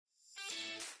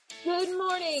Good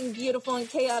morning, beautiful and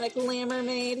chaotic lamb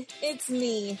mermaid. It's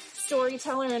me,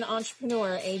 storyteller and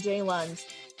entrepreneur AJ Lund.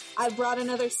 I've brought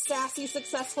another sassy,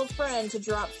 successful friend to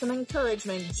drop some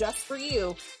encouragement just for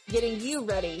you, getting you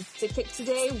ready to kick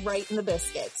today right in the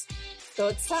biscuits. So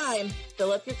it's time,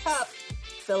 fill up your cup,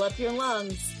 fill up your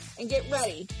lungs, and get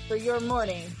ready for your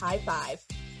morning high five.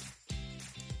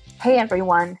 Hey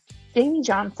everyone, Jamie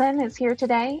Johnson is here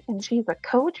today, and she's a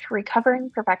coach, recovering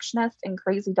perfectionist, and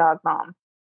crazy dog mom.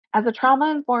 As a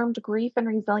trauma-informed grief and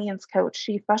resilience coach,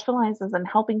 she specializes in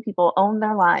helping people own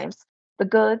their lives, the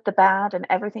good, the bad, and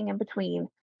everything in between,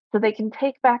 so they can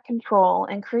take back control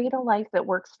and create a life that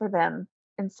works for them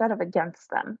instead of against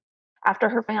them. After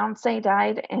her fiance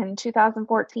died in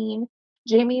 2014,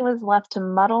 Jamie was left to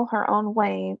muddle her own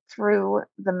way through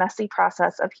the messy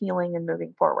process of healing and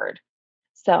moving forward.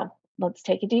 So let's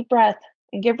take a deep breath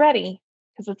and get ready,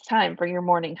 because it's time for your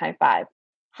morning high five.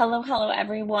 Hello,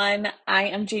 everyone. I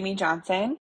am Jamie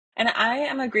Johnson, and I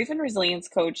am a grief and resilience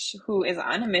coach who is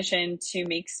on a mission to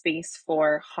make space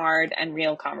for hard and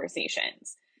real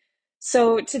conversations.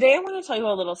 So today I want to tell you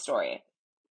a little story.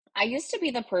 I used to be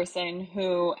the person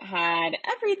who had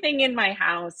everything in my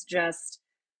house just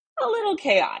a little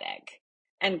chaotic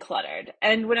and cluttered.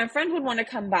 And when a friend would want to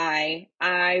come by,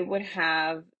 I would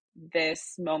have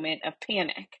this moment of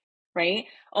panic, right?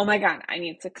 Oh my God, I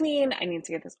need to clean. I need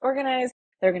to get this organized.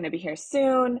 They're going to be here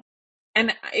soon.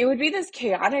 And it would be this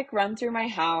chaotic run through my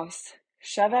house,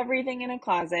 shove everything in a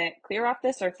closet, clear off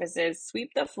the surfaces,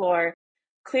 sweep the floor,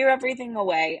 clear everything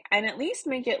away, and at least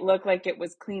make it look like it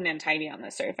was clean and tidy on the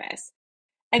surface.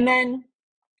 And then,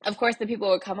 of course, the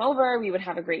people would come over, we would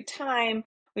have a great time,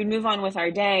 we'd move on with our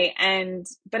day.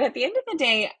 But at the end of the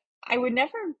day, I would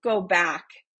never go back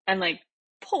and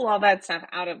pull all that stuff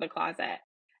out of the closet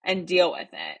and deal with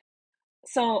it.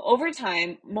 So over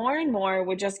time, more and more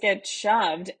would just get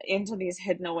shoved into these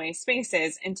hidden away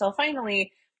spaces until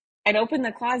finally I'd open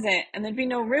the closet and there'd be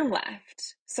no room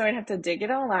left. So I'd have to dig it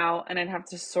all out and I'd have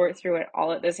to sort through it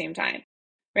all at the same time,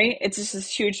 right? It's just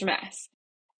this huge mess.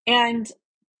 And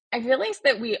I realized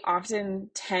that we often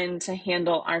tend to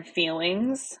handle our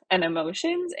feelings and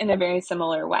emotions in a very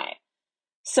similar way.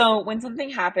 So when something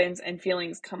happens and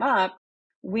feelings come up,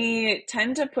 we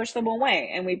tend to push them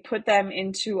away and we put them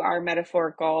into our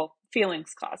metaphorical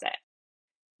feelings closet.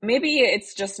 Maybe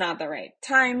it's just not the right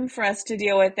time for us to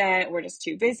deal with it. We're just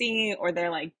too busy, or they're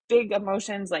like big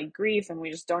emotions like grief and we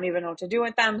just don't even know what to do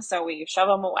with them. So we shove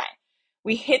them away.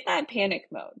 We hit that panic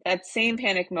mode, that same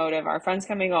panic mode of our friends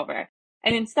coming over.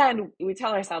 And instead we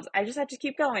tell ourselves, I just have to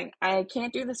keep going. I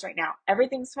can't do this right now.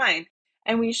 Everything's fine.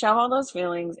 And we shove all those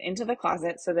feelings into the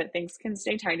closet so that things can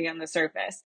stay tidy on the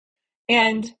surface.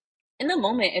 And in the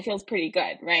moment, it feels pretty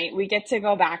good, right? We get to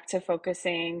go back to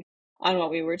focusing on what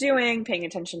we were doing, paying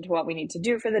attention to what we need to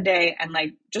do for the day, and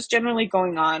just generally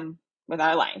going on with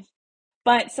our life.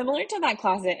 But similar to that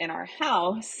closet in our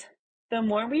house, the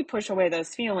more we push away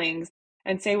those feelings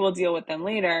and say we'll deal with them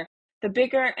later, the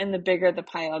bigger and the bigger the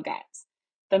pile gets.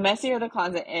 The messier the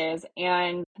closet is,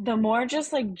 and the more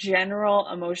just general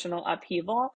emotional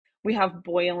upheaval we have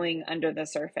boiling under the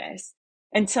surface,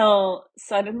 until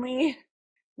suddenly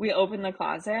we open the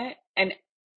closet and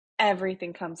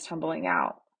everything comes tumbling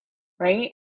out,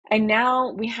 right? And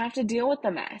now we have to deal with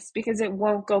the mess because it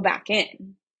won't go back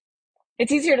in.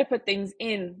 It's easier to put things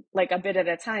in a bit at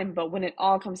a time, but when it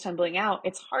all comes tumbling out,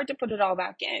 it's hard to put it all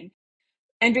back in.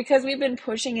 And because we've been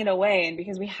pushing it away and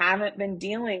because we haven't been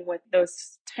dealing with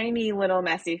those tiny little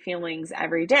messy feelings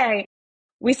every day,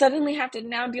 we suddenly have to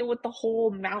now deal with the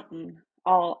whole mountain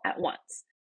all at once.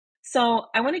 So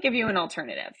I want to give you an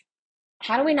alternative.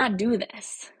 How do we not do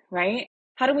this, right?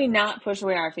 How do we not push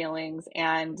away our feelings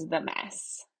and the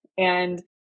mess? And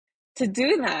to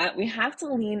do that, we have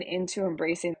to lean into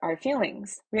embracing our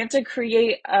feelings. We have to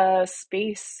create a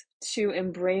space to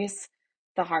embrace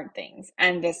the hard things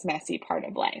and this messy part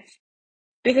of life.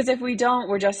 Because if we don't,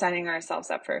 we're just setting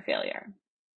ourselves up for a failure.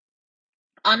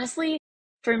 Honestly,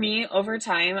 for me, over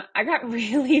time, I got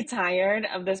really tired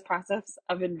of this process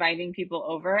of inviting people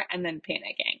over and then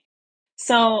panicking.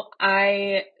 So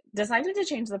I decided to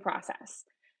change the process.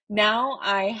 Now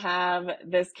I have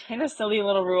this kind of silly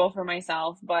little rule for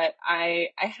myself, but I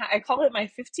call it my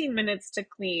 15 minutes to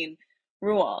clean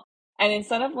rule. And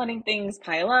instead of letting things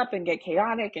pile up and get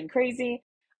chaotic and crazy,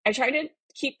 I try to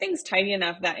keep things tidy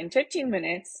enough that in 15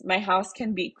 minutes, my house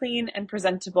can be clean and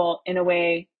presentable in a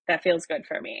way that feels good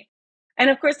for me. And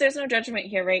of course, there's no judgment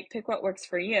here, right? Pick what works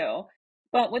for you.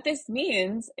 But what this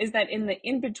means is that in the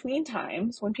in-between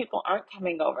times when people aren't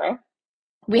coming over,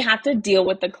 we have to deal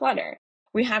with the clutter.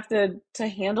 We have to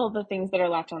handle the things that are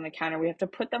left on the counter. We have to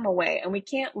put them away, and we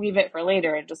can't leave it for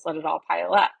later and just let it all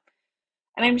pile up.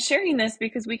 And I'm sharing this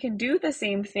because we can do the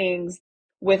same things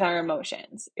with our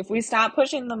emotions. If we stop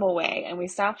pushing them away and we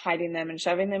stop hiding them and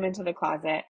shoving them into the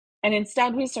closet, and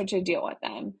instead we start to deal with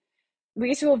them, we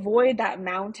get to avoid that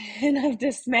mountain of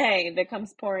dismay that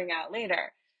comes pouring out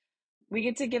later. We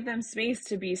get to give them space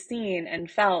to be seen and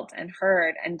felt and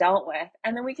heard and dealt with,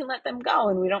 and then we can let them go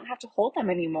and we don't have to hold them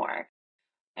anymore.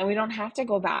 And we don't have to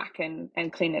go back and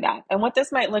clean it up. And what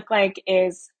this might look like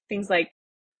is things like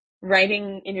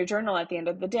writing in your journal at the end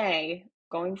of the day,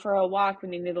 going for a walk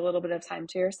when you need a little bit of time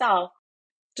to yourself,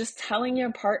 just telling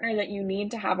your partner that you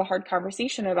need to have a hard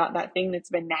conversation about that thing that's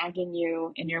been nagging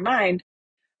you in your mind.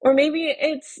 Or maybe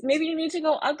you need to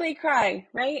go ugly cry,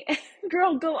 right?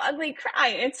 Girl, go ugly cry.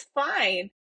 It's fine.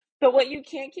 But what you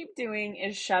can't keep doing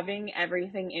is shoving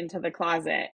everything into the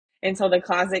closet until the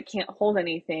closet can't hold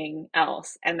anything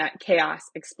else and that chaos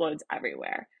explodes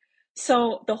everywhere.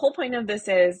 So the whole point of this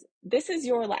is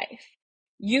your life.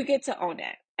 You get to own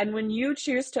it. And when you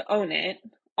choose to own it,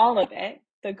 all of it,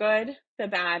 the good, the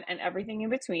bad, and everything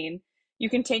in between, you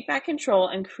can take back control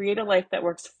and create a life that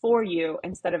works for you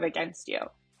instead of against you.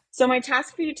 So my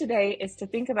task for you today is to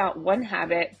think about one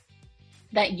habit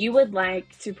that you would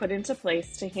like to put into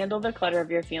place to handle the clutter of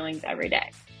your feelings every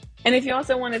day. And if you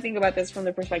also want to think about this from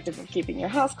the perspective of keeping your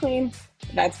house clean,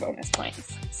 that's bonus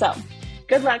points. So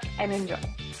good luck and enjoy.